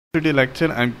Today lecture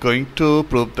I am going to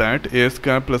prove that a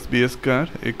square plus b square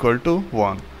equal to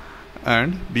 1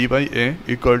 and b by a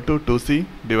equal to 2c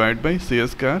divided by c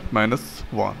square minus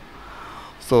 1.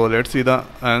 So let's see the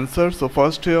answer. So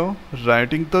first here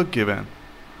writing the given.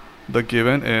 The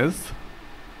given is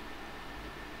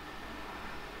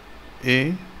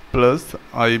a plus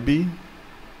ib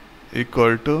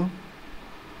equal to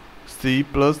c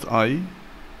plus I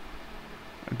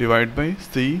divided by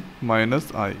c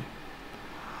minus I.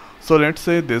 So let's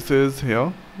say this is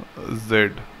here z.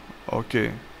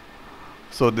 Okay,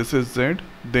 so this is z,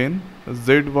 then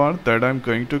z bar that I'm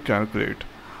going to calculate.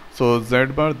 So z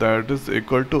bar that is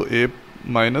equal to a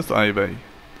minus I by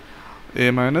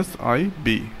a minus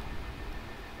ib.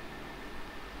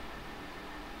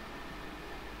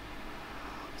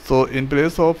 So in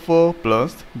place of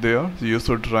plus there you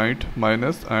should write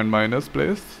minus, and minus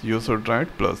place you should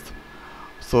write plus.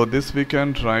 So this we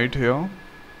can write here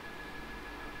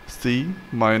c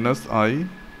minus I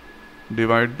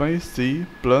divided by c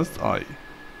plus I.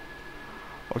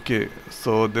 Okay,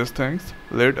 so these things,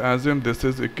 let's assume this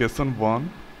is equation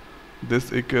 1,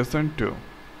 this equation 2.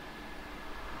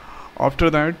 After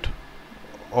that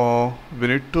we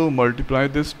need to multiply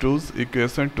these two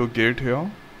equations to get here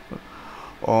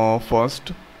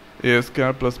first a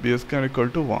square plus b square equal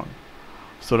to 1.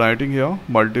 So writing here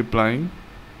multiplying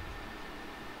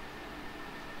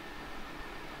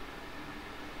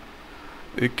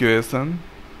equation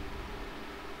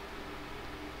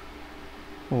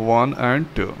 1 and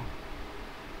 2.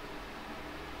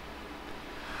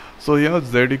 So here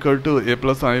z equal to a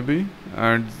plus ib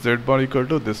and z bar equal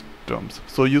to this terms.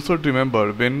 So you should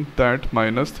remember when that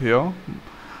minus here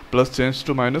plus change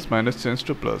to minus, minus change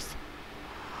to plus.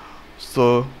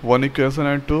 So one equation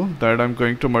and 2 that I'm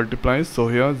going to multiply. So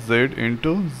here z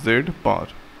into z bar,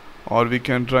 or we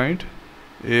can write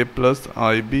a plus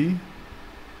ib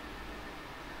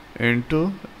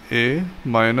into a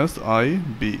minus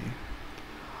ib.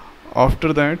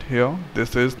 After that here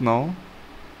this is now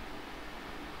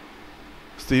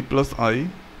c plus I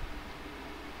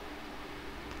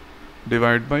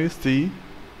divided by c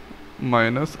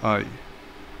minus I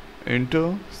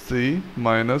into c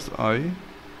minus I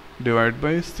divided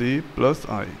by c plus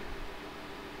I.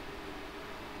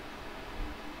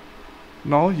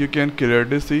 Now you can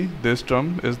clearly see this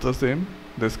term is the same,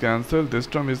 this cancel, this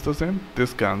term is the same,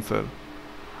 this cancel.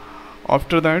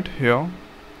 After that here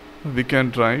we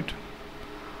can write,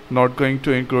 not going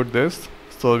to include this,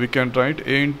 so we can write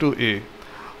a into a.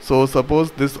 So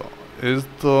suppose this is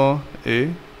the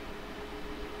a,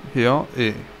 here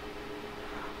a,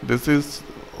 this is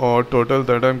total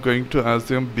that I'm going to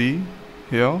assume b,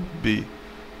 here b,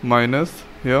 minus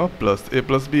here plus a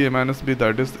plus b, a minus b,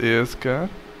 that is a square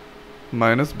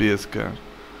minus b square.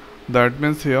 That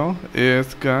means here a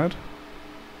square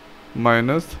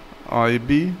minus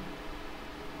ib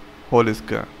whole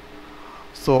square.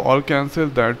 So all cancel,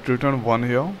 that return 1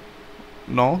 here.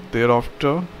 Now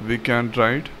thereafter we can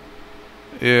write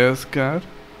a square,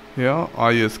 here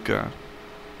I square,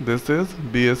 this is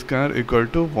b square equal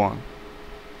to 1.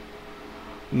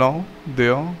 Now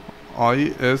there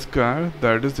I square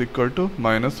that is equal to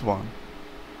minus 1.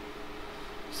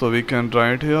 So we can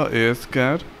write here a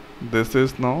square, this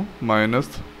is now minus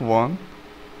 1,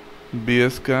 b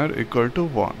square equal to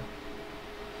 1.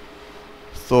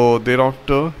 So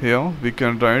thereafter here we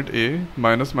can write a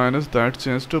minus minus that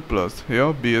change to plus,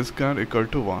 here b square equal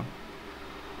to 1.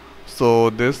 So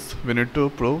this we need to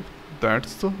prove,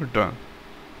 that's done.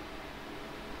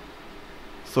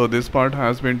 So this part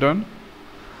has been done.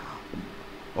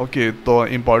 Okay, the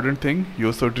important thing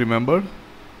you should remember,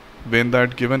 when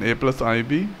that given a plus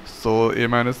ib, so a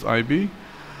minus ib,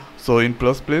 so in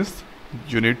plus place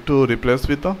you need to replace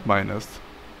with a minus.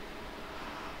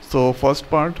 So first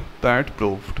part that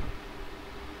proved.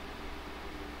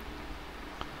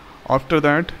 After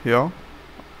that here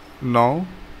now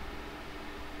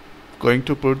going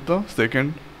to put the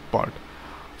second part.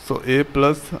 So a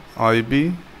plus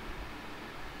ib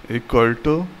equal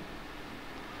to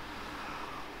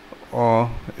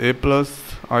a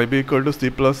plus ib equal to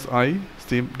c plus I,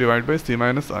 c divided by c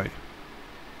minus I,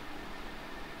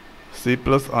 c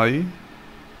plus I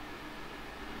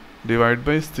divided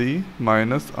by c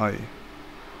minus I.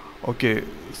 Okay,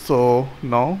 so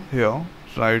now here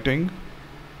writing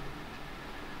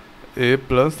a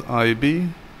plus ib,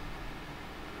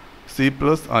 c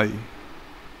plus I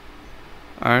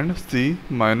and c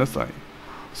minus I.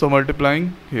 So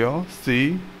multiplying here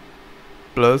c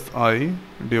plus I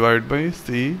divided by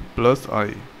c plus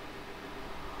I.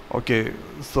 Okay,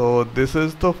 so this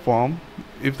is the form.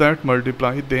 If that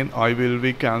multiply, then I will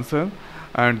be cancelled,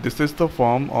 and this is the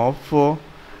form of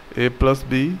a plus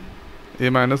b, a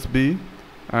minus b,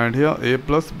 and here a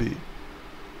plus b.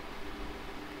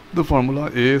 The formula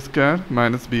a square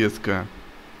minus b square,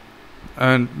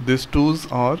 and these twos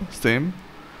are same.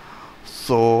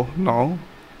 So now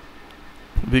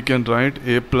we can write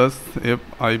a plus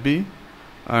ib,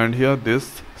 and here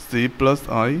this c plus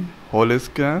I whole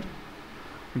square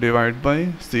divided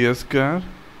by c square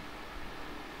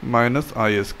minus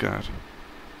I square.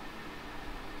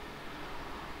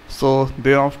 So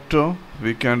thereafter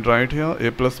we can write here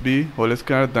a plus b whole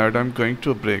square, that I am going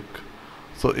to break.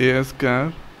 So a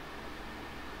square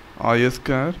I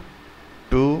square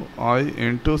 2I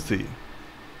into c,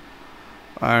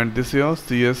 and this here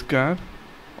c square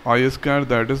I square,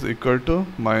 that is equal to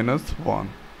minus 1.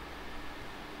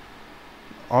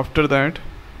 After that,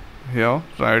 here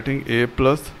writing a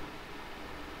plus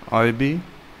ib,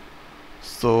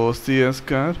 so c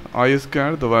square I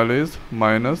square, the value is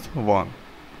minus 1,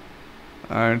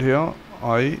 and here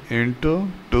I into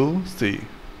 2c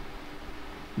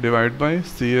divided by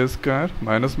c square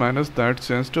minus minus, that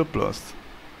changes to plus,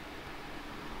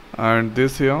 and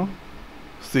this here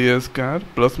c square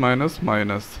plus minus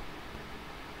minus,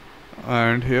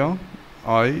 and here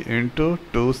I into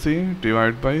 2c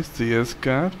divided by c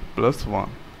square plus 1.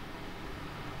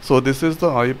 So this is the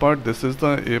I part, this is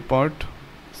the a part.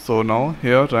 So now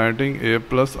here writing a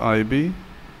plus ib,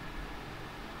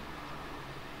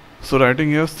 so writing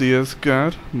here c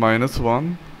square minus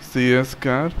 1, c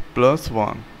square plus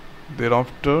 1,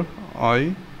 thereafter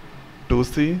I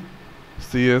 2c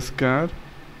c square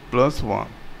plus 1.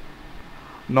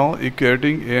 Now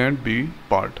equating a and b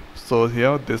part. So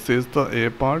here this is the a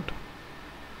part,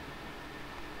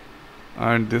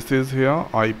 and this is here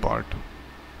I part.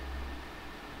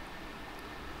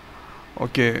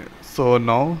 Okay, so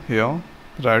now here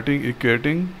writing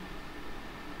equating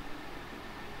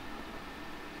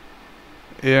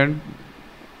a and,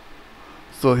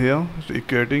 so here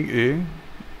equating a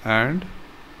and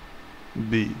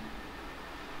b.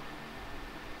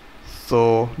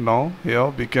 So now here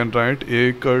we can write a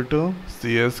equal to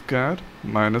c square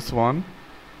minus 1,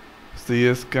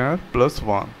 c square plus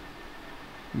 1,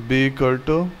 b equal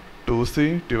to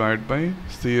 2c divided by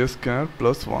c square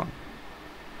plus 1.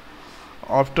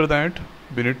 After that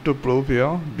we need to prove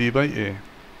here b by a.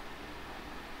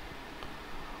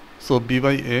 So b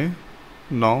by a,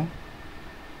 now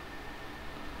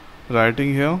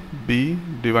writing here b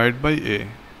divided by a.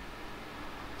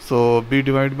 So b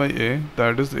divided by a,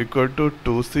 that is equal to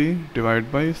 2c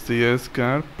divided by c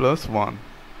square plus 1,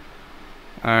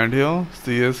 and here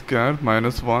c square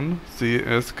minus 1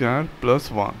 c square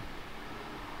plus 1.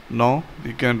 Now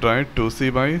we can write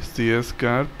 2c by c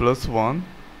square plus 1,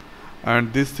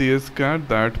 and this c square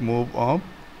that move up,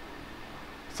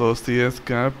 so c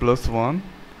square plus 1,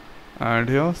 and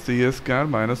here c square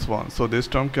minus 1, so this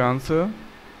term cancel.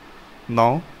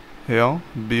 Now here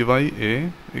b by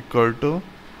a equal to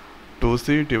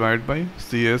 2c divided by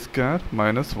c square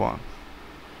minus 1.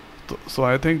 So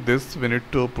I think this we need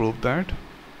to prove that.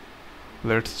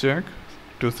 Let's check.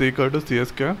 2c equal to c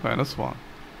square minus 1.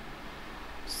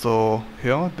 So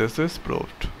here this is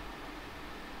proved.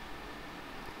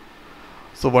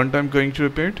 So one time going to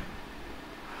repeat.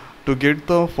 To get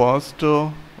the first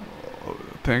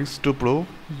things to prove,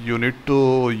 you need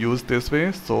to use this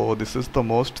way. So this is the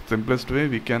most simplest way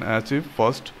we can achieve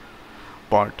first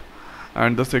part.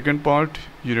 And the second part,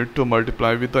 you need to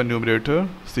multiply with the numerator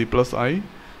c plus I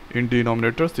in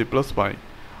denominator c plus pi.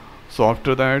 So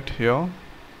after that, here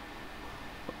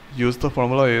use the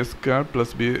formula a square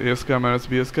plus b, a square minus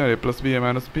b square, a plus b, a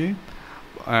minus b,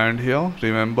 and here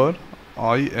remember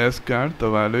I square, the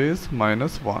value is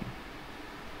minus 1,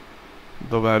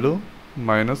 the value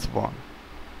minus 1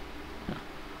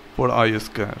 for I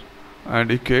square,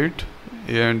 and equate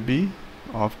a and b.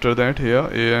 After that, here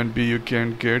a and b you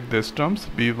can get these terms.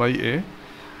 B by a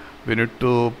we need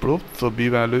to prove, so b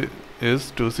value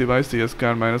is 2c by c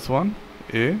square minus 1,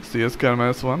 a c square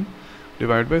minus 1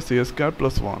 divided by c square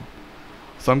plus 1.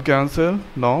 Sum cancel.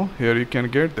 Now here you can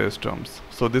get these terms.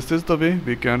 So this is the way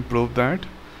we can prove that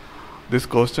this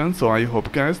question. So I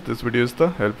hope guys this video is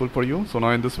helpful for you. So now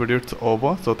in this video it's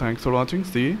over. So thanks for watching.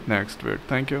 See you next video.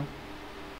 Thank you.